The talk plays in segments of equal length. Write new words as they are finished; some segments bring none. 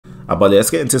But let's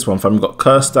get into this one, fam. We've got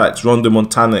KurseDatt, Rondo,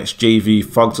 Montana, JV,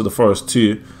 Thugz to the Forest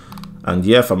 2. And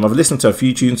yeah, fam, I've listened to a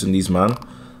few tunes in these, man.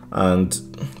 And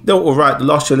they were alright. The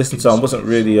last year I listened to, I wasn't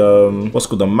really, what's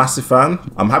called a massive fan.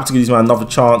 I'm happy to give these man another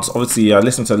chance. Obviously, I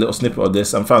listened to a little snippet of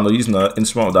this and found they're using an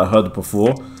instrumental that I heard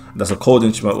before. That's a cold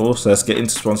instrumental, so let's get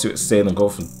into this one, see what it's saying and go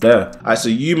from there. Alright, so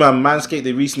you man, Manscaped,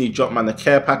 they recently dropped man a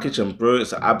care package, and bro,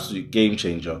 it's an absolute game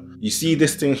changer. You see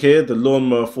this thing here, the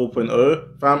Lawnmower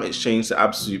 4.0, fam, it's changed the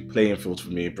absolute playing field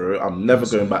for me, bro. I'm never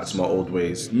going back to my old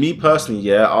ways. Me personally,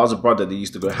 yeah, I was a brother that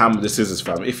used to go ham with the scissors,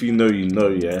 fam. If you know, you know,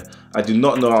 yeah. I do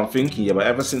not know how I'm thinking, yeah, but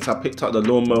ever since I picked up the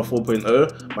Lawnmower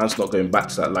 4.0, man's not going back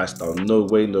to that lifestyle. No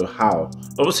way, no how.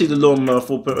 Obviously, the Lawnmower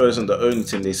 4.0 isn't the only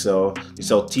thing they sell. They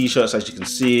sell t-shirts, as you can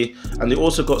see, and they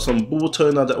also got some ball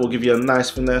toner that will give you a nice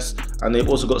finesse, and they've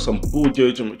also got some ball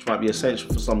deodorant, which might be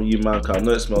essential for some of you, man, because I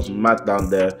know it smells mad down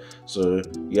there. So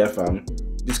yeah, fam,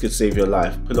 this could save your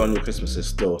life. Put it on your Christmases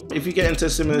still. If you get into a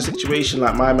similar situation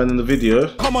like my man in the video,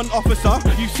 come on officer,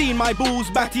 you've seen my balls,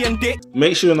 batty and dick.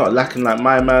 Make sure you're not lacking like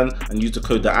my man and use the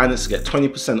code THEANITS to get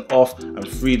 20% off and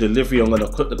free delivery. I'm gonna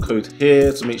put the code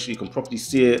here to make sure you can properly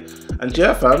see it. And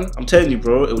yeah, fam, I'm telling you,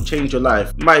 bro, it will change your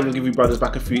life. Might even give you brothers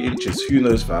back a few inches. Who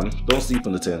knows, fam? Don't sleep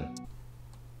on the tin.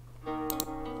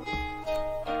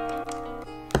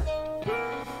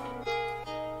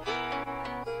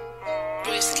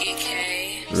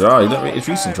 Yeah, you don't make it's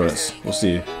recent joints. We'll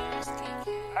see.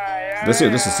 Let's see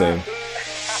what this is saying.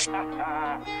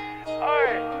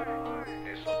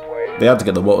 They had to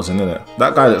get the bottles in, innit?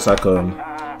 That guy looks like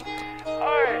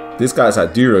this guy's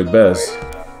like D-Road Bears.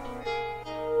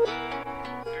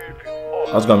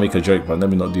 I was gonna make a joke, but let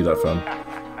me not do that, fam.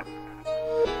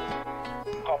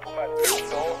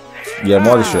 Yeah,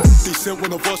 Marley shit.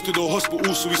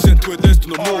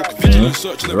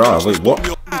 Right, wait,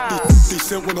 what? They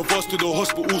sent one of us to the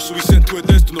hospital, so we sent to a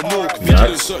desk to the morgue.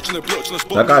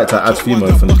 That guy adds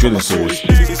female from the drilling series.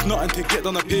 It's nothing to get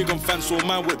on a pagan fan, so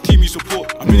man, what team you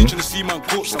support? I'm really trying to see man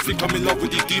coach. I think I'm in love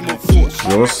with these demon thoughts.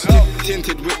 Yours?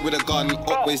 Tinted whip with a gun,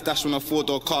 always dash on a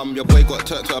 4-door come. Your boy got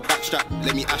turned to a backstrap.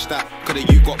 Let me ash that, coulda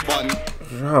you got bun.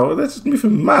 Bro, they're just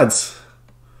moving mad.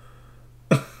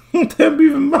 They're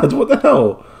moving mad, what the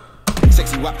hell?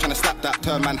 Sexy wap trying to slap that,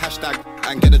 turn man hashtag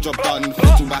and get the job done.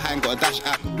 Flipping behind, got a dash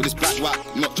app with this black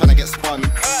wap, not trying to get spun.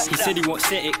 He said he won't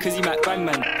set it cause he might bang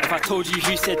man. If I told you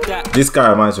who said that. This guy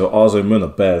reminds me of Arzo Moon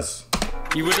of Bears.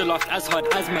 You would have laughed as hard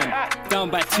as man. Down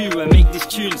by 2 and make these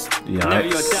tunes. Yikes. Never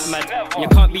you're that mad. You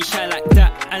can't be shy like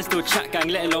that and still chat gang,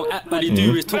 let alone act. All you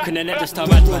do is talking and then just a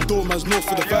mad man. Man's known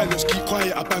for the violence, keep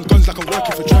quiet. I bang guns like I'm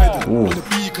working for Trident. On the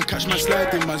B you can catch man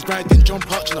sliding, man's riding, jump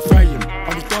out trying to fry him.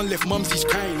 And we done left mumsies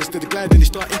crying instead of gliding. They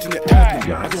start internet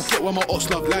tagging. I don't get why my ops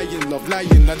love lying, love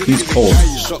lying. He's cold.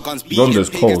 Shotguns beating, Rondo's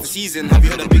cold. Season. Have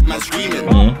you heard a big man screaming?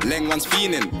 Leng one's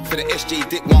fiending for the SJ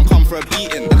dick one come for a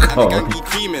beating. And the gang be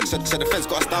creaming. So the fence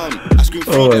got us down. I scream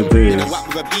freedom in a whack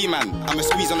with a B-man. I'ma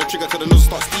squeeze on the trigger till the nose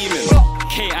starts steaming.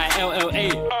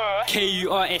 K-I-L-L-A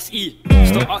K-U-R-S-E.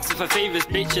 Stop asking for favors,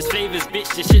 bitch. Just flavors,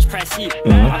 bitch. This shit's pricey.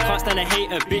 I can't stand a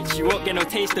hater, bitch. You won't get no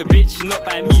taster, bitch. Not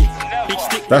by me. Big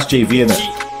stick. That's JV,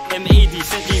 innit? M-A-D,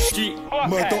 Century Street.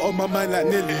 Murder on my mind like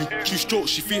Nelly. She strokes,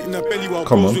 she feet in her belly while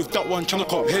goes with that one trying to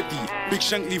cop heady. Big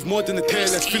shank leave more than a tear.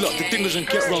 Let's fill up the dingers and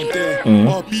get round there.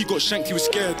 RB got shanked, he was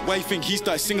scared. Why you think he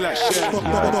started singing like shit?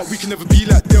 But we can never be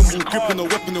like them. We'll grip on a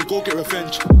weapon and go get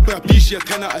revenge. But I be she a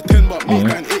 10 out of 10, but I'm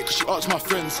going 8 cause she asked my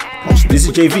friends. This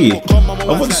is JV. I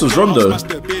thought this was Rondo.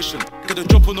 Gotta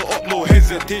jump on the up, no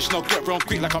hesitation. I'll get round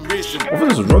quick like I'm racing. I thought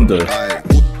this was Rondo.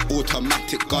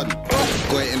 Automatic gun,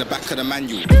 got it in the back of the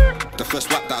manual. The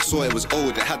first whack that I saw, it was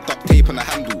old, it had duct tape on the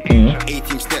handle.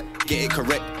 18 step, get it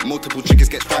correct, multiple triggers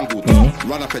get strangled.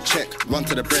 Run up a check, run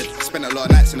to the bread, spent a lot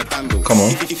of nights in the bundle. Come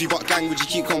on. If you got gang, would you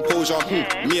keep composure?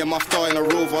 Me and my star in a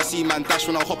rover, I see man dash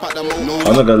when I hop at the motor.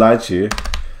 I'm not gonna lie to you,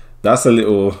 that's a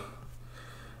little,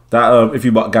 that if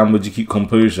you bought gang, would you keep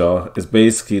composure, is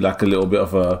basically like a little bit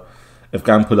of a, if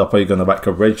gang pull up, are you gonna back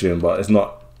your brethren? But it's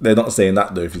not. They're not saying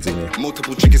that though, if you see me.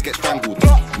 Multiple triggers get strangled.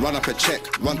 Run up a check,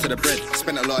 run to the bread,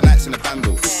 spent a lot of nights in the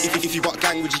bundle. If you got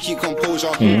gang, would you keep composure?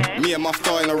 Me and my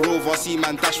star in a rover, see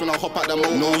man dash when I hop at the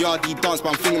motor. No yardie dance,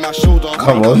 but I'm flinging my shoulder.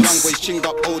 Come on.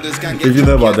 If you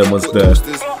know about them, what's there?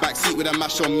 Backseat with a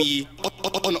mash on me.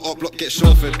 On the up block, get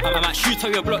chauffeured. I might shoot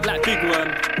on your block like Big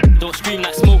Worm. Don't scream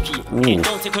like Smokey. It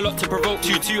don't take a lot to provoke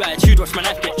 2-2 attitude, watch my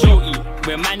knife get jolty.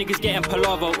 When my niggas getting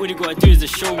palaver, all you gotta do is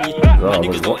just show me. My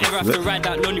niggas don't ever have to ride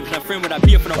that lonely with a friend when I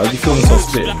be up and I'm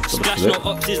splash no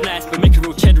ops is nice, but making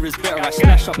real cheddar is better. I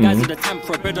slash up guys in the time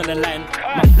for a bread on the line.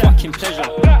 My fucking pleasure.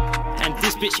 And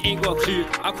this bitch ain't got a clue,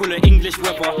 I call her English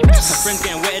weather. Her friends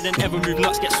getting wetter than ever, move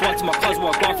nuts, get swung to my cuz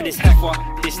while I go for this heifer.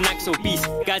 This snack so beast.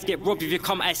 Guys get robbed if you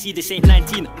come. I see this ain't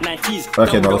 1990s.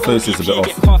 Okay, now the first is a bit off.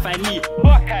 I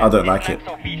don't like it.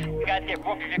 Guys get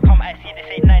robbed if you come. I see this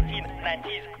ain't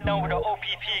 1990s. Down with the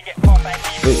OPP, get can't find me.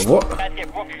 Wait, what? Guys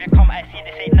get robbed if you come. I see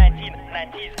this ain't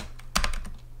 1990s.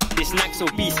 This snack so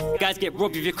beast. Guys get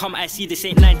robbed if you come. I see this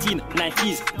ain't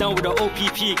 1990s. Down with the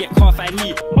OPP, get can't find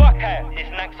me. This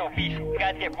snack so beast.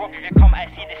 Guys get robbed if you come. I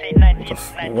see this ain't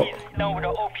 1990s. Down with the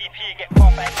OPP, get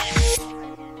can't find me.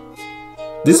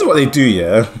 This is what they do,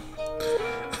 yeah?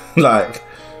 Like,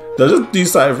 they'll just do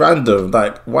something random.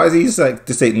 Like, why is he like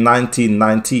this ain't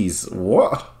 1990s?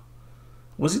 What?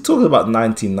 What's he talking about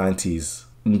 1990s?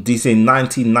 Did he say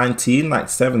 1919? Like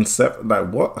 7-7?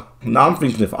 Like what? Now I'm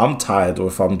thinking if I'm tired or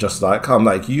if I'm just like, I'm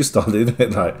like you started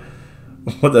it. Like,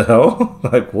 what the hell?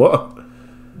 Like what?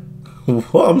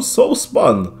 What? I'm so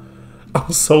spun.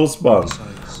 I'm so spun.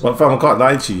 But fam, I can't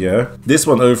lie to you, yeah? This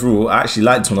one overall, I actually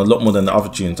liked one a lot more than the other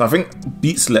tunes. I think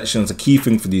beat selection is a key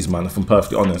thing for these man, if I'm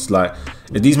perfectly honest. Like,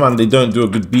 if these man, they don't do a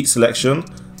good beat selection,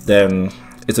 then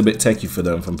it's a bit techie for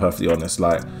them, if I'm perfectly honest.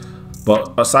 Like,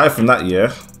 but aside from that,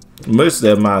 yeah, most of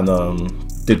their man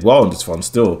did well on this one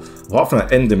still. Apart from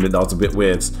that ending bit that was a bit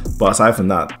weird. But aside from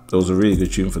that, it was a really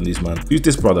good tune from these man. Who's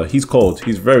this brother? He's cold.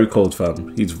 He's very cold,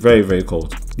 fam. He's very, very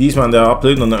cold. These man, they're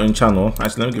uploading on their own channel.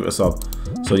 Actually, let me give it a sub.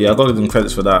 So yeah, I gotta give them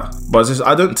credits for that. But it's just,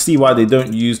 I don't see why they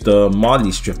don't use the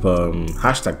Marley strip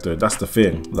hashtag though. That's the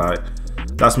thing. Like,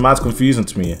 that's mad confusing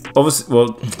to me. Obviously,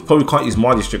 well, probably can't use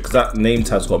Marley strip because that name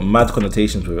tag's got mad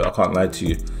connotations with it. I can't lie to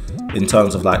you. In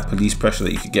terms of like police pressure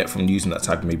that you could get from using that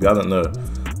tag, maybe, I don't know.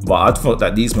 But I'd thought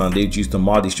that these man, they'd use the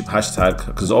Marley strip hashtag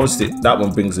because obviously that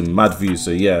one brings in mad views,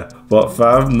 so yeah. But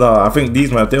fam, no, I think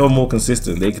these man, if they were more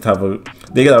consistent, they could have a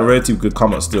relatively good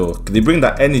comment still. They bring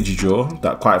that energy draw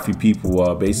that quite a few people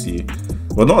are basically,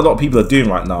 well, not a lot of people are doing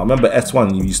right now. I remember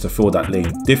S1, you used to fill that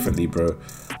lane differently, bro.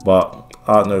 But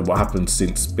I don't know what happened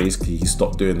since basically he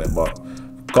stopped doing it. But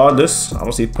regardless, I'm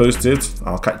gonna say posted.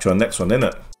 I'll catch you on the next one,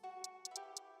 innit?